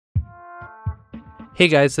Hey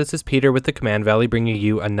guys, this is Peter with the Command Valley bringing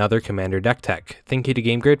you another Commander deck tech. Thank you to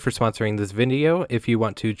GameGrid for sponsoring this video. If you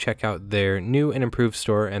want to check out their new and improved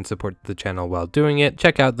store and support the channel while doing it,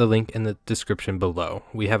 check out the link in the description below.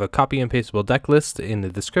 We have a copy and pastable deck list in the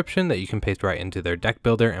description that you can paste right into their deck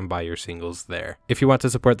builder and buy your singles there. If you want to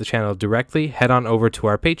support the channel directly, head on over to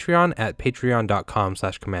our Patreon at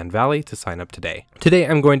patreon.com/commandvalley to sign up today. Today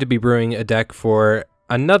I'm going to be brewing a deck for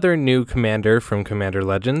another new commander from Commander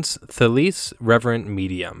Legends, Thalisse, Reverent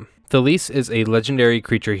Medium. Thalisse is a legendary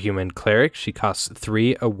creature human cleric. She costs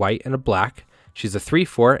 3, a white, and a black. She's a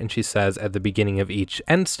 3/4, and she says at the beginning of each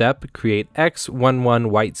end step, create X 1/1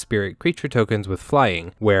 white spirit creature tokens with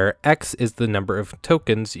flying, where X is the number of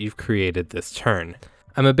tokens you've created this turn.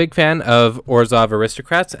 I'm a big fan of Orzhov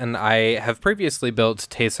Aristocrats, and I have previously built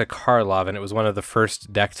Teysa Karlov, and it was one of the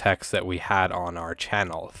first deck techs that we had on our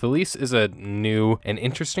channel. Thalisse is a new and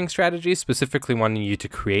interesting strategy, specifically wanting you to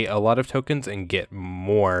create a lot of tokens and get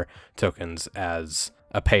more tokens as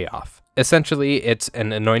a payoff. Essentially, it's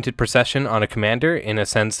an Anointed Procession on a commander. In a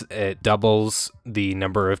sense, it doubles the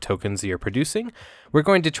number of tokens you're producing. We're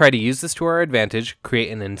going to try to use this to our advantage,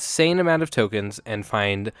 create an insane amount of tokens, and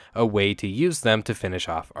find a way to use them to finish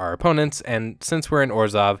off our opponents. And since we're in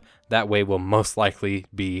Orzhov, that way will most likely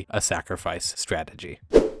be a sacrifice strategy.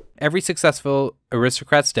 Every successful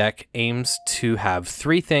Aristocrats deck aims to have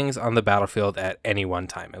 3 things on the battlefield at any one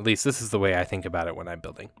time. At least this is the way I think about it when I'm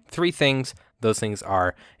building. 3 things. Those things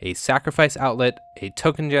are a sacrifice outlet, a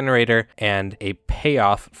token generator, and a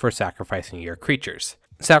payoff for sacrificing your creatures.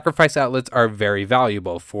 Sacrifice outlets are very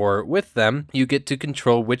valuable, for with them, you get to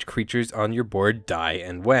control which creatures on your board die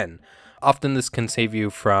and when. Often this can save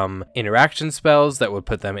you from interaction spells that would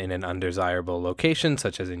put them in an undesirable location,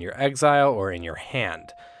 such as in your exile or in your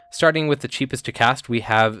hand. Starting with the cheapest to cast, we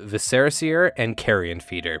have Viscera and Carrion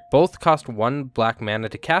Feeder. Both cost 1 black mana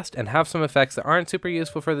to cast and have some effects that aren't super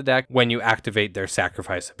useful for the deck when you activate their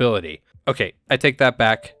sacrifice ability. Okay, I take that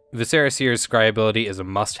back. Viscera's Scry ability is a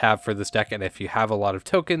must-have for this deck, and if you have a lot of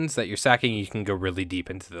tokens that you're sacking, you can go really deep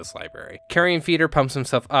into this library. Carrion Feeder pumps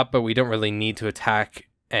himself up, but we don't really need to attack,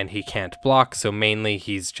 and he can't block, so mainly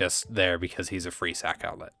he's just there because he's a free sack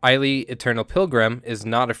outlet. Eily, Eternal Pilgrim, is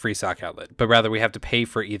not a free sack outlet, but rather we have to pay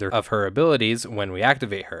for either of her abilities when we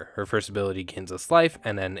activate her. Her first ability gains us life,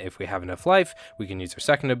 and then if we have enough life, we can use her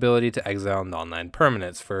second ability to exile non-land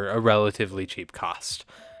permanents for a relatively cheap cost.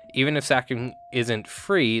 Even if sacking isn't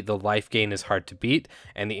free, the life gain is hard to beat,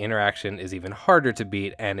 and the interaction is even harder to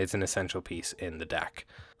beat, and it's an essential piece in the deck.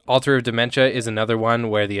 Altar of Dementia is another one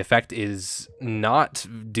where the effect is not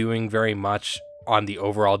doing very much on the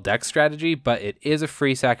overall deck strategy, but it is a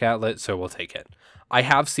free sack outlet, so we'll take it. I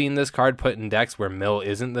have seen this card put in decks where mill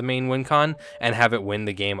isn't the main win con and have it win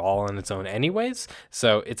the game all on its own anyways,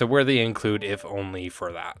 so it's a worthy include if only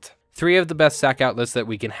for that. 3 of the best sack outlets that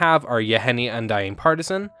we can have are Yahenni Undying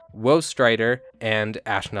Partisan, Woe Strider, and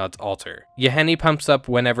Ashnod's Altar. Yahenni pumps up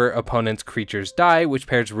whenever opponent's creatures die, which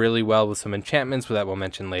pairs really well with some enchantments that we'll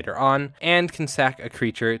mention later on, and can sack a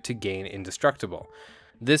creature to gain indestructible.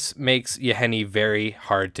 This makes Yahenni very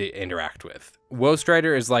hard to interact with. Woe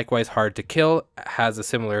Strider is likewise hard to kill, has a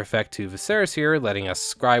similar effect to Viscera, letting us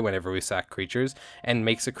scry whenever we sack creatures, and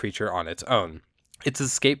makes a creature on its own. Its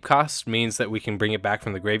escape cost means that we can bring it back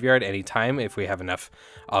from the graveyard anytime if we have enough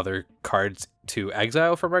other cards to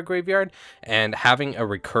exile from our graveyard, and having a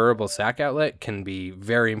recurrable sack outlet can be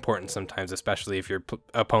very important sometimes, especially if your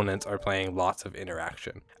opponents are playing lots of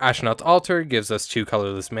interaction. Ashnod's Altar gives us 2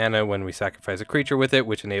 colorless mana when we sacrifice a creature with it,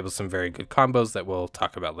 which enables some very good combos that we'll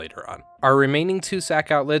talk about later on. Our remaining 2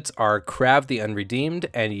 sack outlets are Krav the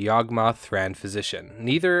Unredeemed and Yawgmoth Thran Physician,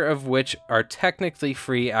 neither of which are technically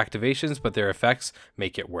free activations, but their effects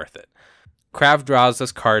make it worth it. Krav draws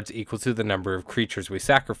us cards equal to the number of creatures we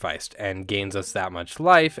sacrificed, and gains us that much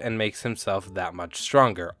life, and makes himself that much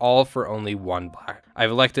stronger, all for only 1 black.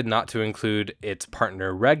 I've elected not to include its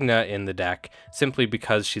partner Regna in the deck, simply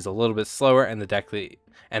because she's a little bit slower, and the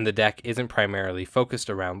deck isn't primarily focused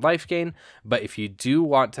around life gain, but if you do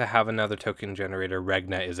want to have another token generator,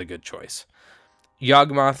 Regna is a good choice.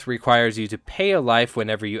 Yawgmoth requires you to pay a life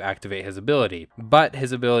whenever you activate his ability, but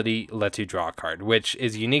his ability lets you draw a card, which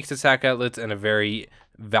is unique to sack outlets and a very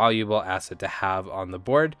valuable asset to have on the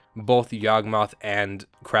board. Both Yawgmoth and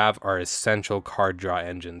Krav are essential card draw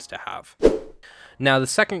engines to have. Now, the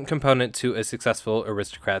second component to a successful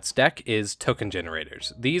Aristocrats deck is token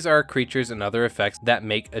generators. These are creatures and other effects that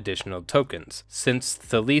make additional tokens. Since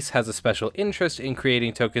Thalisse has a special interest in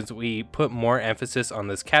creating tokens, we put more emphasis on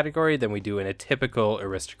this category than we do in a typical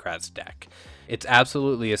Aristocrats deck. It's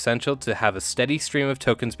absolutely essential to have a steady stream of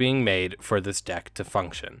tokens being made for this deck to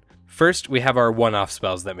function. First, we have our one-off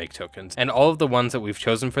spells that make tokens, and all of the ones that we've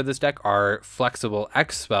chosen for this deck are flexible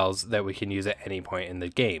X spells that we can use at any point in the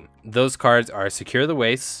game. Those cards are Secure the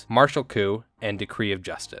Wastes, Martial Coup, and Decree of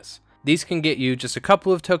Justice. These can get you just a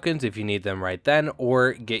couple of tokens if you need them right then,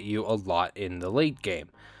 or get you a lot in the late game.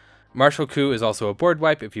 Martial Coup is also a board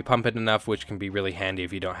wipe if you pump it enough, which can be really handy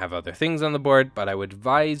if you don't have other things on the board, but I would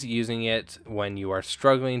advise using it when you are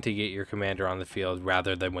struggling to get your commander on the field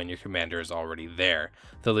rather than when your commander is already there.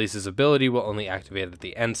 Thalisse's ability will only activate at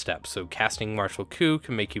the end step, so casting Martial Coup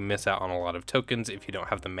can make you miss out on a lot of tokens if you don't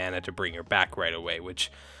have the mana to bring her back right away, which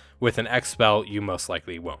with an X spell you most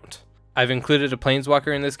likely won't. I've included a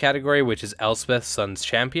Planeswalker in this category, which is Elspeth, Sun's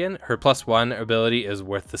Champion. Her +1 ability is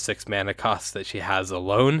worth the 6 mana cost that she has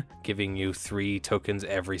alone, giving you 3 tokens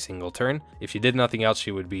every single turn. If she did nothing else,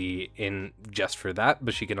 she would be in just for that,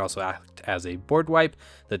 but she can also act as a board wipe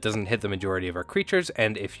that doesn't hit the majority of our creatures,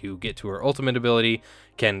 and if you get to her ultimate ability,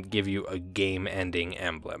 can give you a game-ending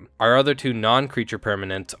emblem. Our other 2 non-creature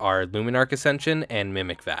permanents are Luminarch Ascension and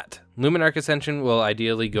Mimic Vat. Luminarch Ascension will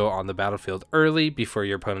ideally go on the battlefield early before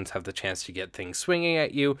your opponents have the chance to get things swinging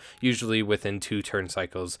at you. Usually within 2 turn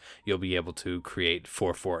cycles, you'll be able to create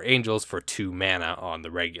 4/4 angels for 2 mana on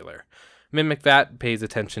the regular. Mimic Vat pays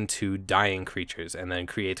attention to dying creatures and then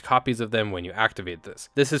creates copies of them when you activate this.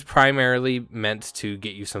 This is primarily meant to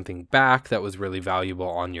get you something back that was really valuable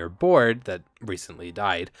on your board that recently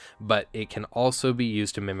died, but it can also be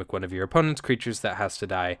used to mimic one of your opponent's creatures that has to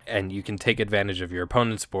die, and you can take advantage of your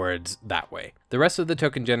opponent's boards that way. The rest of the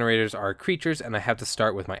token generators are creatures, and I have to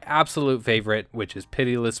start with my absolute favorite, which is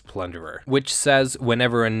Pitiless Plunderer, which says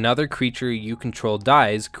whenever another creature you control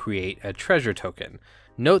dies, create a treasure token.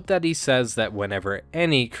 Note that he says that whenever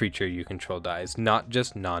any creature you control dies, not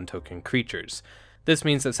just non-token creatures. This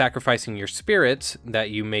means that sacrificing your spirits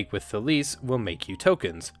that you make with Thalisse will make you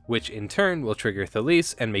tokens, which in turn will trigger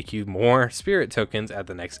Thalisse and make you more spirit tokens at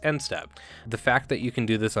the next end step. The fact that you can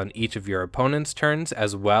do this on each of your opponent's turns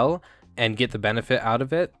as well and get the benefit out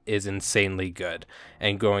of it is insanely good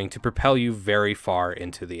and going to propel you very far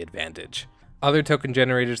into the advantage. Other token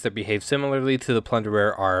generators that behave similarly to the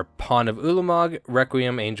Plunderer are Pawn of Ulamog,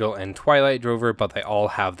 Requiem Angel, and Twilight Drover, but they all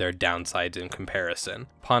have their downsides in comparison.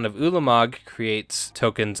 Pawn of Ulamog creates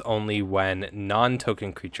tokens only when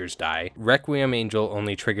non-token creatures die, Requiem Angel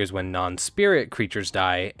only triggers when non-spirit creatures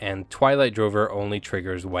die, and Twilight Drover only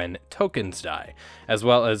triggers when tokens die, as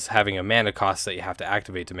well as having a mana cost that you have to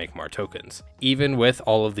activate to make more tokens. Even with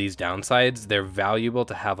all of these downsides, they're valuable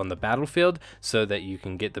to have on the battlefield so that you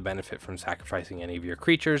can get the benefit from sacrificing any of your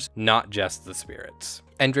creatures, not just the spirits.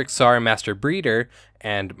 Endrick Sar, Master Breeder,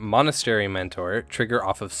 and Monastery Mentor trigger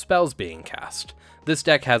off of spells being cast. This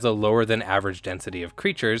deck has a lower than average density of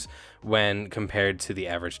creatures when compared to the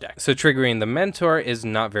average deck, so triggering the Mentor is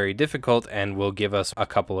not very difficult and will give us a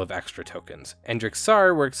couple of extra tokens. Endrick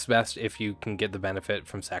Sar works best if you can get the benefit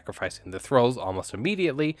from sacrificing the Thralls almost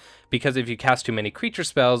immediately, because if you cast too many creature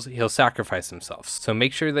spells, he'll sacrifice himself, so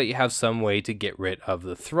make sure that you have some way to get rid of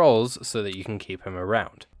the Thralls so that you can keep him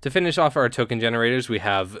around. To finish off our token generators, we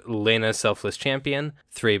have Lena Selfless Champion,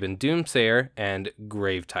 Thraben Doomsayer, and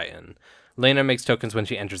Grave Titan. Lena makes tokens when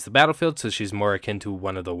she enters the battlefield, so she's more akin to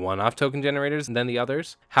one of the one-off token generators than the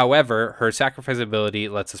others. However, her sacrifice ability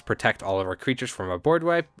lets us protect all of our creatures from a board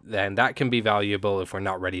wipe, and that can be valuable if we're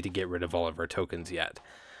not ready to get rid of all of our tokens yet.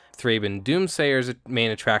 Thraben Doomsayer's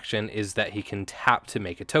main attraction is that he can tap to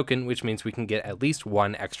make a token, which means we can get at least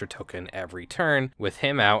 1 extra token every turn with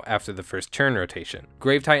him out after the first turn rotation.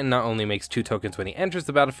 Grave Titan not only makes 2 tokens when he enters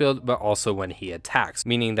the battlefield, but also when he attacks,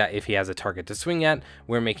 meaning that if he has a target to swing at,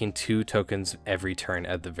 we're making 2 tokens every turn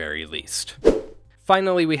at the very least.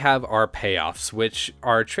 Finally, we have our payoffs, which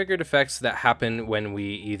are triggered effects that happen when we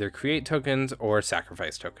either create tokens or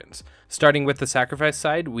sacrifice tokens. Starting with the sacrifice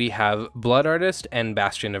side, we have Blood Artist and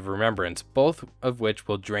Bastion of Remembrance, both of which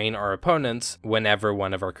will drain our opponents whenever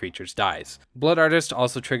one of our creatures dies. Blood Artist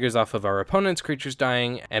also triggers off of our opponent's creatures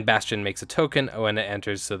dying, and Bastion makes a token when it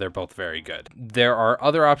enters, so they're both very good. There are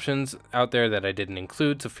other options out there that I didn't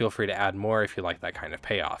include, so feel free to add more if you like that kind of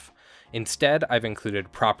payoff. Instead, I've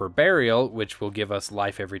included Proper Burial, which will give us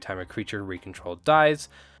life every time a creature we control dies.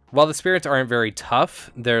 While the spirits aren't very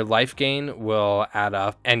tough, their life gain will add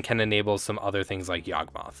up and can enable some other things like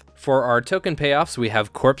Yawgmoth. For our token payoffs, we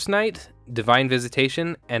have Corpse Knight, Divine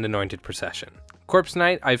Visitation, and Anointed Procession. Corpse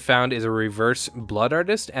Knight, I've found, is a reverse Blood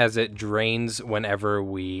Artist, as it drains whenever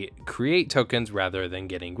we create tokens rather than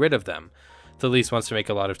getting rid of them. Thalisse wants to make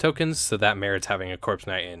a lot of tokens, so that merits having a Corpse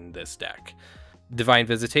Knight in this deck. Divine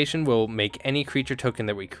Visitation will make any creature token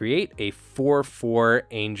that we create a 4/4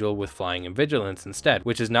 angel with flying and vigilance instead,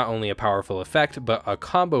 which is not only a powerful effect, but a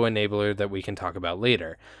combo enabler that we can talk about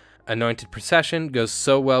later. Anointed Procession goes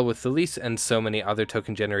so well with Thalisse and so many other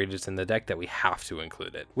token generators in the deck that we have to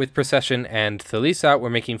include it. With Procession and Thalisse out, we're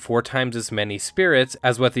making 4 times as many spirits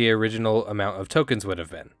as what the original amount of tokens would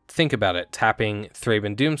have been. Think about it, tapping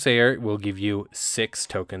Thraben Doomsayer will give you 6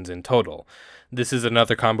 tokens in total. This is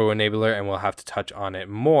another combo enabler, and we'll have to touch on it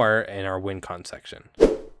more in our WinCon section.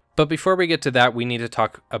 But before we get to that, we need to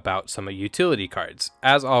talk about some utility cards.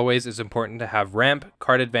 As always, it's important to have ramp,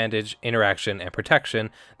 card advantage, interaction, and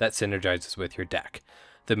protection that synergizes with your deck.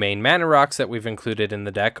 The main mana rocks that we've included in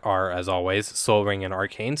the deck are, as always, Sol Ring and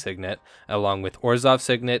Arcane Signet, along with Orzhov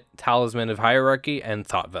Signet, Talisman of Hierarchy, and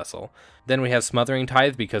Thought Vessel. Then we have Smothering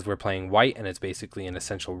Tithe because we're playing white and it's basically an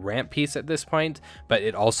essential ramp piece at this point, but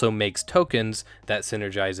it also makes tokens that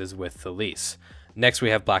synergizes with Thalisse. Next we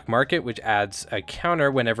have Black Market, which adds a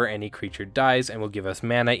counter whenever any creature dies and will give us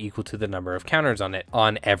mana equal to the number of counters on it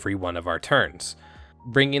on every one of our turns.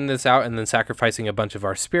 Bringing this out and then sacrificing a bunch of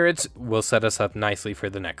our spirits will set us up nicely for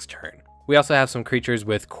the next turn. We also have some creatures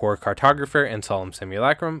with Kor Cartographer and Solemn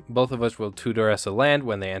Simulacrum, both of which will tutor us a land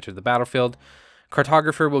when they enter the battlefield.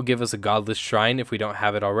 Cartographer will give us a Godless Shrine if we don't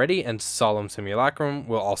have it already, and Solemn Simulacrum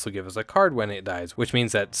will also give us a card when it dies, which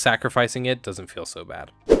means that sacrificing it doesn't feel so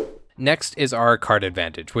bad. Next is our card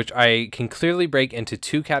advantage, which I can clearly break into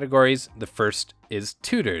 2 categories. The first is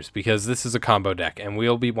tutors, because this is a combo deck, and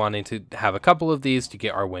we'll be wanting to have a couple of these to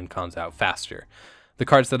get our win cons out faster. The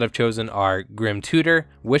cards that I've chosen are Grim Tutor,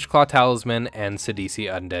 Wishclaw Talisman, and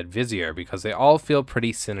Sidisi Undead Vizier, because they all feel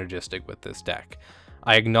pretty synergistic with this deck.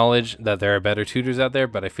 I acknowledge that there are better tutors out there,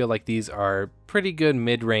 but I feel like these are pretty good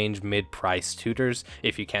mid-range, mid-price tutors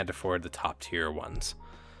if you can't afford the top tier ones.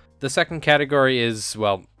 The second category is,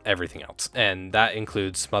 well, everything else, and that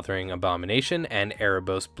includes Smothering Abomination and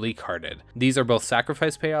Erebos Bleak-Hearted. These are both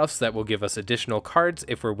sacrifice payoffs that will give us additional cards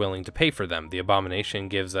if we're willing to pay for them. The Abomination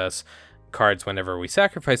gives us cards whenever we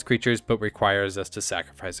sacrifice creatures, but requires us to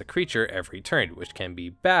sacrifice a creature every turn, which can be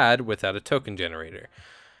bad without a token generator.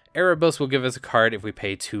 Erebos will give us a card if we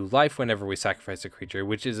pay 2 life whenever we sacrifice a creature,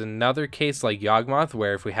 which is another case like Yawgmoth,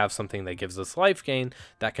 where if we have something that gives us life gain,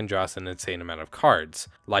 that can draw us an insane amount of cards.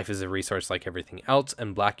 Life is a resource like everything else,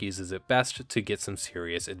 and black uses it best to get some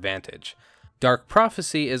serious advantage. Dark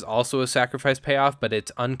Prophecy is also a sacrifice payoff, but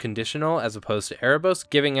it's unconditional as opposed to Erebos,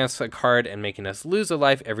 giving us a card and making us lose a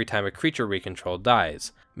life every time a creature we control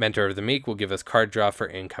dies. Mentor of the Meek will give us card draw for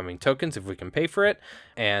incoming tokens if we can pay for it,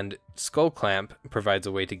 and Skull Clamp provides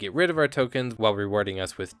a way to get rid of our tokens while rewarding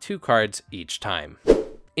us with 2 cards each time.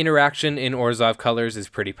 Interaction in Orzhov colors is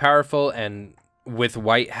pretty powerful, and with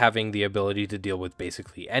white having the ability to deal with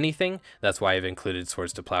basically anything, that's why I've included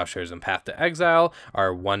Swords to Plowshares and Path to Exile,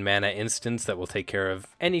 our 1 mana instants that will take care of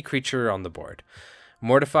any creature on the board.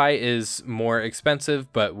 Mortify is more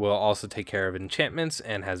expensive, but will also take care of enchantments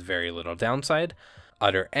and has very little downside.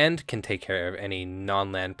 Utter End can take care of any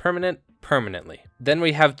non-land permanent permanently. Then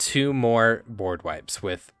we have 2 more board wipes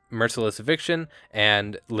with Merciless Eviction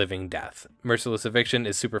and Living Death. Merciless Eviction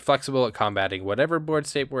is super flexible at combating whatever board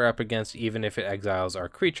state we're up against, even if it exiles our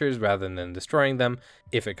creatures rather than destroying them,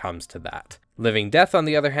 if it comes to that. Living Death, on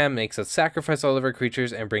the other hand, makes us sacrifice all of our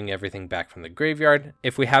creatures and bring everything back from the graveyard.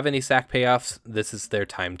 If we have any sack payoffs, this is their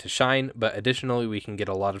time to shine, but additionally we can get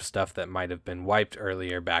a lot of stuff that might have been wiped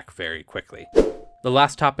earlier back very quickly. The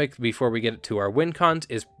last topic before we get to our win cons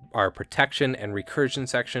is our protection and recursion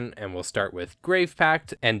section, and we'll start with Grave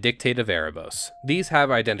Pact and Dictate of Erebos. These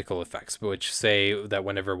have identical effects, which say that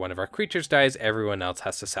whenever one of our creatures dies, everyone else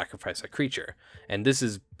has to sacrifice a creature. And this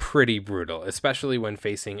is pretty brutal, especially when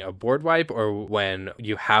facing a board wipe or when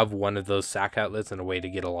you have one of those sack outlets and a way to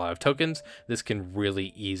get a lot of tokens. This can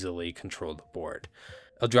really easily control the board.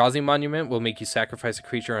 Eldrazi Monument will make you sacrifice a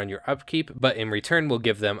creature on your upkeep, but in return will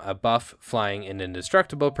give them a buff, flying, and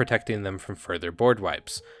indestructible, protecting them from further board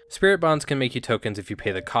wipes. Spirit Bonds can make you tokens if you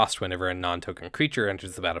pay the cost whenever a non-token creature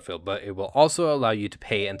enters the battlefield, but it will also allow you to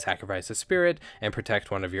pay and sacrifice a spirit and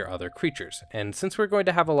protect one of your other creatures. And since we're going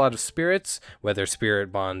to have a lot of spirits, whether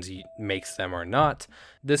Spirit Bonds makes them or not,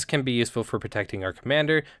 this can be useful for protecting our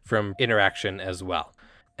commander from interaction as well.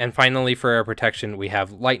 And finally, for our protection, we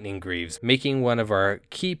have Lightning Greaves, making one of our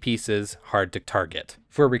key pieces hard to target.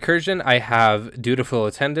 For recursion, I have Dutiful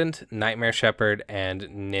Attendant, Nightmare Shepherd, and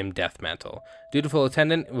Nim Deathmantle. Dutiful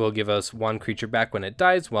Attendant will give us 1 creature back when it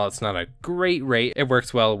dies. While it's not a great rate, it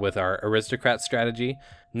works well with our Aristocrat strategy.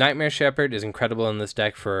 Nightmare Shepherd is incredible in this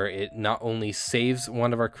deck for it not only saves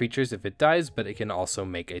one of our creatures if it dies, but it can also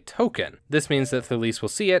make a token. This means that Thalisse will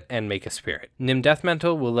see it and make a spirit. Nim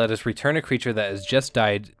Deathmantle will let us return a creature that has just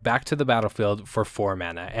died back to the battlefield for 4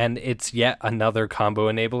 mana, and it's yet another combo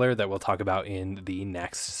enabler that we'll talk about in the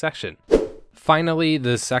next section. Finally,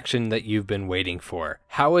 the section that you've been waiting for.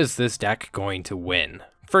 How is this deck going to win?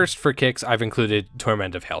 First, for kicks, I've included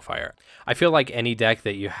Torment of Hailfire. I feel like any deck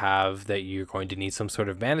that you have that you're going to need some sort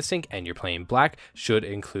of mana sink and you're playing black should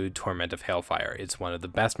include Torment of Hailfire. It's one of the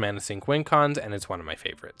best mana sink win cons, and it's one of my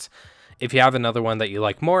favorites. If you have another one that you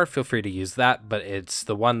like more, feel free to use that, but it's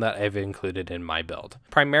the one that I've included in my build.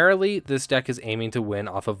 Primarily, this deck is aiming to win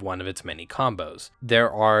off of one of its many combos.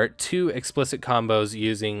 There are 2 explicit combos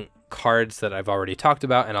using cards that I've already talked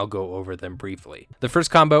about, and I'll go over them briefly. The first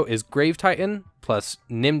combo is Grave Titan plus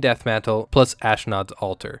Nim Deathmantle plus Ashnod's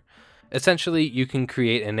Altar. Essentially, you can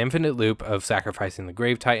create an infinite loop of sacrificing the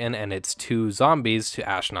Grave Titan and its 2 zombies to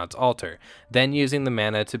Ashnod's Altar, then using the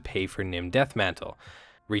mana to pay for Nim Deathmantle,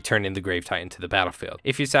 returning the Grave Titan to the battlefield.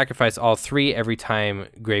 If you sacrifice all 3 every time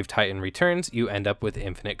Grave Titan returns, you end up with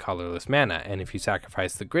infinite colorless mana, and if you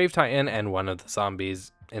sacrifice the Grave Titan and one of the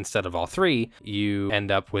zombies instead of all 3, you end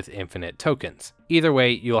up with infinite tokens. Either way,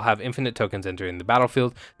 you'll have infinite tokens entering the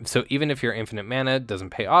battlefield, so even if your infinite mana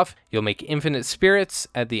doesn't pay off, you'll make infinite spirits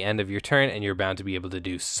at the end of your turn, and you're bound to be able to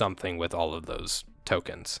do something with all of those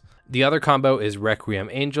tokens. The other combo is Requiem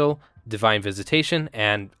Angel, Divine Visitation,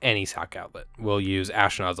 and any sack outlet. We'll use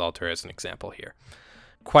Ashnod's Altar as an example here.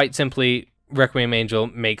 Quite simply, Requiem Angel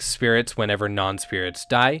makes spirits whenever non-spirits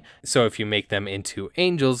die, so if you make them into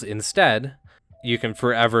angels instead, you can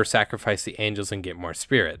forever sacrifice the angels and get more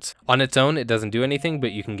spirits. On its own, it doesn't do anything,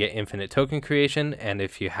 but you can get infinite token creation, and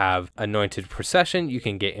if you have Anointed Procession, you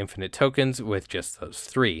can get infinite tokens with just those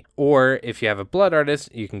 3. Or if you have a Blood Artist,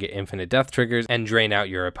 you can get infinite death triggers and drain out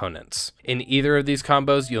your opponents. In either of these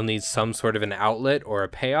combos, you'll need some sort of an outlet or a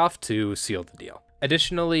payoff to seal the deal.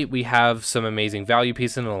 Additionally, we have some amazing value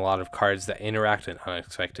pieces and a lot of cards that interact in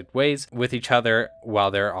unexpected ways with each other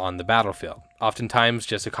while they're on the battlefield. Oftentimes,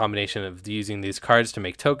 just a combination of using these cards to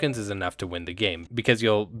make tokens is enough to win the game, because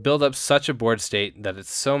you'll build up such a board state that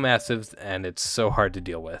it's so massive and it's so hard to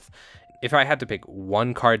deal with. If I had to pick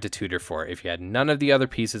one card to tutor for, if you had none of the other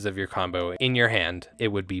pieces of your combo in your hand, it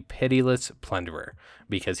would be Pitiless Plunderer,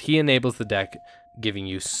 because he enables the deck, giving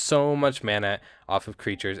you so much mana off of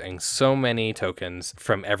creatures and so many tokens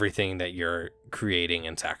from everything that you're creating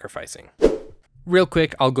and sacrificing. Real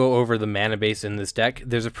quick, I'll go over the mana base in this deck.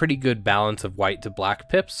 There's a pretty good balance of white to black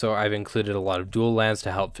pips, so I've included a lot of dual lands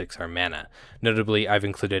to help fix our mana. Notably, I've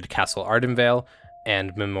included Castle Ardenvale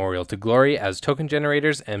and Memorial to Glory as token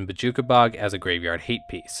generators, and Bojuka Bog as a graveyard hate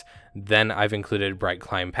piece. Then I've included Bright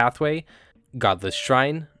Climb Pathway, Godless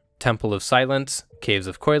Shrine, Temple of Silence, Caves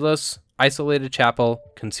of Koilos, Isolated Chapel,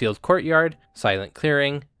 Concealed Courtyard, Silent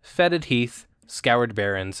Clearing, Fetid Heath, Scoured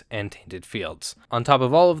Barrens, and Tainted Fields. On top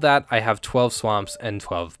of all of that, I have 12 swamps and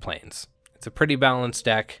 12 plains. It's a pretty balanced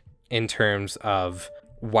deck in terms of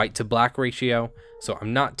white to black ratio, so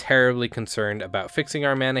I'm not terribly concerned about fixing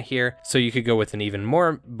our mana here, so you could go with an even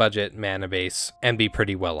more budget mana base and be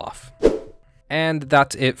pretty well off. And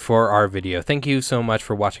that's it for our video. Thank you so much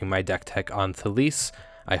for watching my deck tech on Thalisse.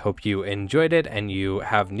 I hope you enjoyed it and you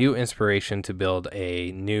have new inspiration to build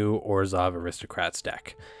a new Orzhov Aristocrats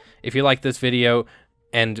deck. If you like this video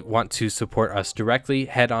and want to support us directly,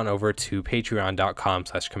 head on over to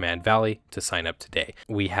patreon.com/commandvalley to sign up today.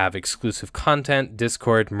 We have exclusive content,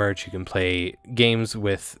 Discord, merch, you can play games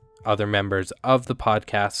with other members of the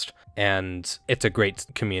podcast, and it's a great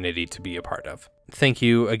community to be a part of. Thank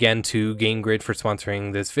you again to GameGrid for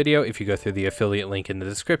sponsoring this video. If you go through the affiliate link in the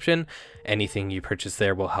description, anything you purchase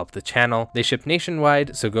there will help the channel. They ship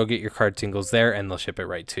nationwide, so go get your card singles there and they'll ship it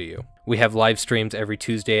right to you. We have live streams every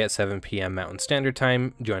Tuesday at 7 p.m. Mountain Standard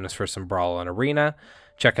Time. Join us for some Brawl on Arena.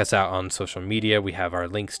 Check us out on social media. We have our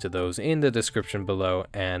links to those in the description below,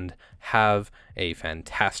 and have a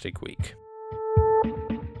fantastic week.